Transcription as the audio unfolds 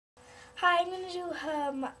Hi, I'm going to do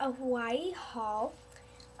a Hawaii haul.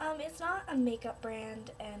 It's not a makeup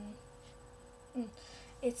brand, and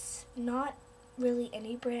it's not really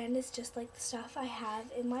any brand. It's just like the stuff I have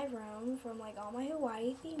in my room from like all my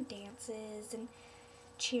Hawaii themed dances and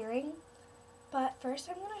cheering. But first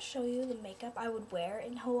I'm going to show you the makeup I would wear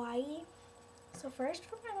in Hawaii. So first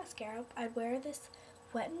for my mascara, I'd wear this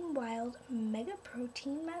Wet n Wild Mega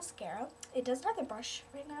Protein Mascara. It doesn't have the brush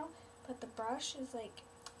right now, but the brush is like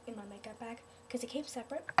in my makeup bag because it came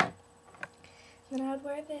separate. Then I would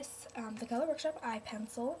wear this, the Color Workshop eye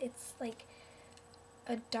pencil. It's like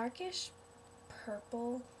a darkish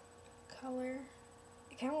purple color.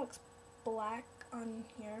 It kind of looks black on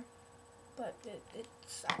here, but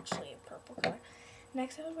it's actually a purple color.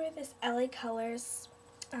 Next I would wear this LA Colors,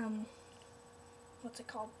 what's it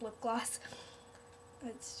called, lip gloss.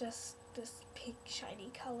 It's just this pink shiny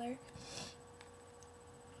color.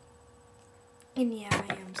 And yeah,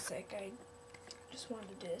 I am sick. I just wanted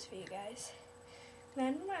to do this for you guys.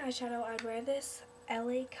 Then for my eyeshadow, I'd wear this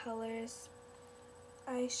LA Colors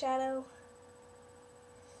eyeshadow.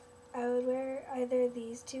 I would wear either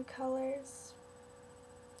these two colors.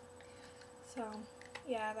 So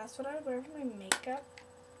yeah, that's what I would wear for my makeup.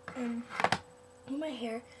 And for my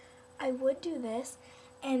hair, I would do this.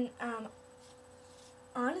 And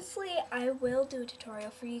honestly, I will do a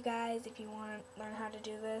tutorial for you guys if you want to learn how to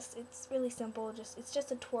do this. It's really simple. It's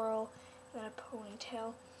just a twirl and a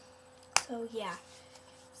ponytail. So yeah.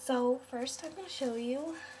 So first I'm going to show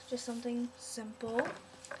you just something simple.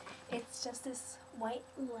 It's just this white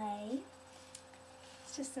lei.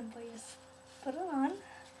 It's just simply just put it on.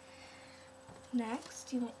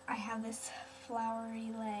 Next, I have this flowery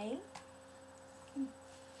lei.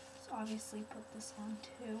 So obviously put this on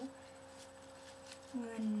too. And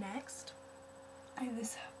then next, I have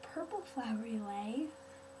this purple flowery lei.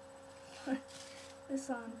 Put this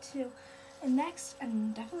on too. And next,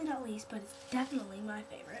 and definitely not least, but it's definitely my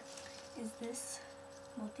favorite, is this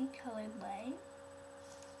multicolored lei.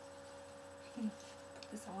 Put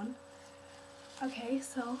this on. Okay,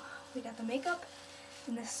 so we got the makeup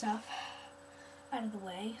and this stuff out of the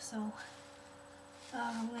way. So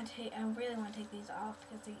I really want to take these off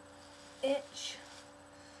because they itch.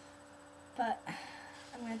 But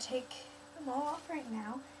I'm going to take them all off right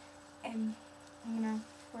now, and I'm going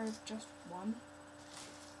to wear just one.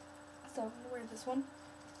 So I'm going to wear this one.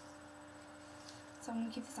 So I'm going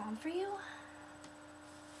to keep this on for you.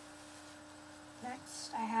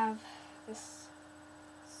 Next, I have this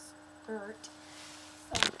skirt.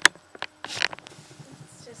 So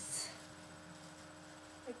it's just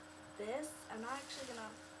like this. I'm not actually going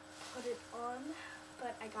to put it on,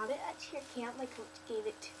 but I got it at cheer camp. My coach gave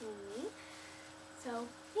it to me. So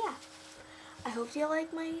yeah, I hope you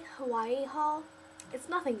like my Hawaii haul. It's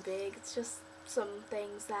nothing big. It's just some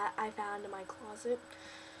things that I found in my closet.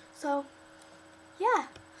 So yeah,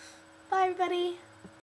 bye everybody.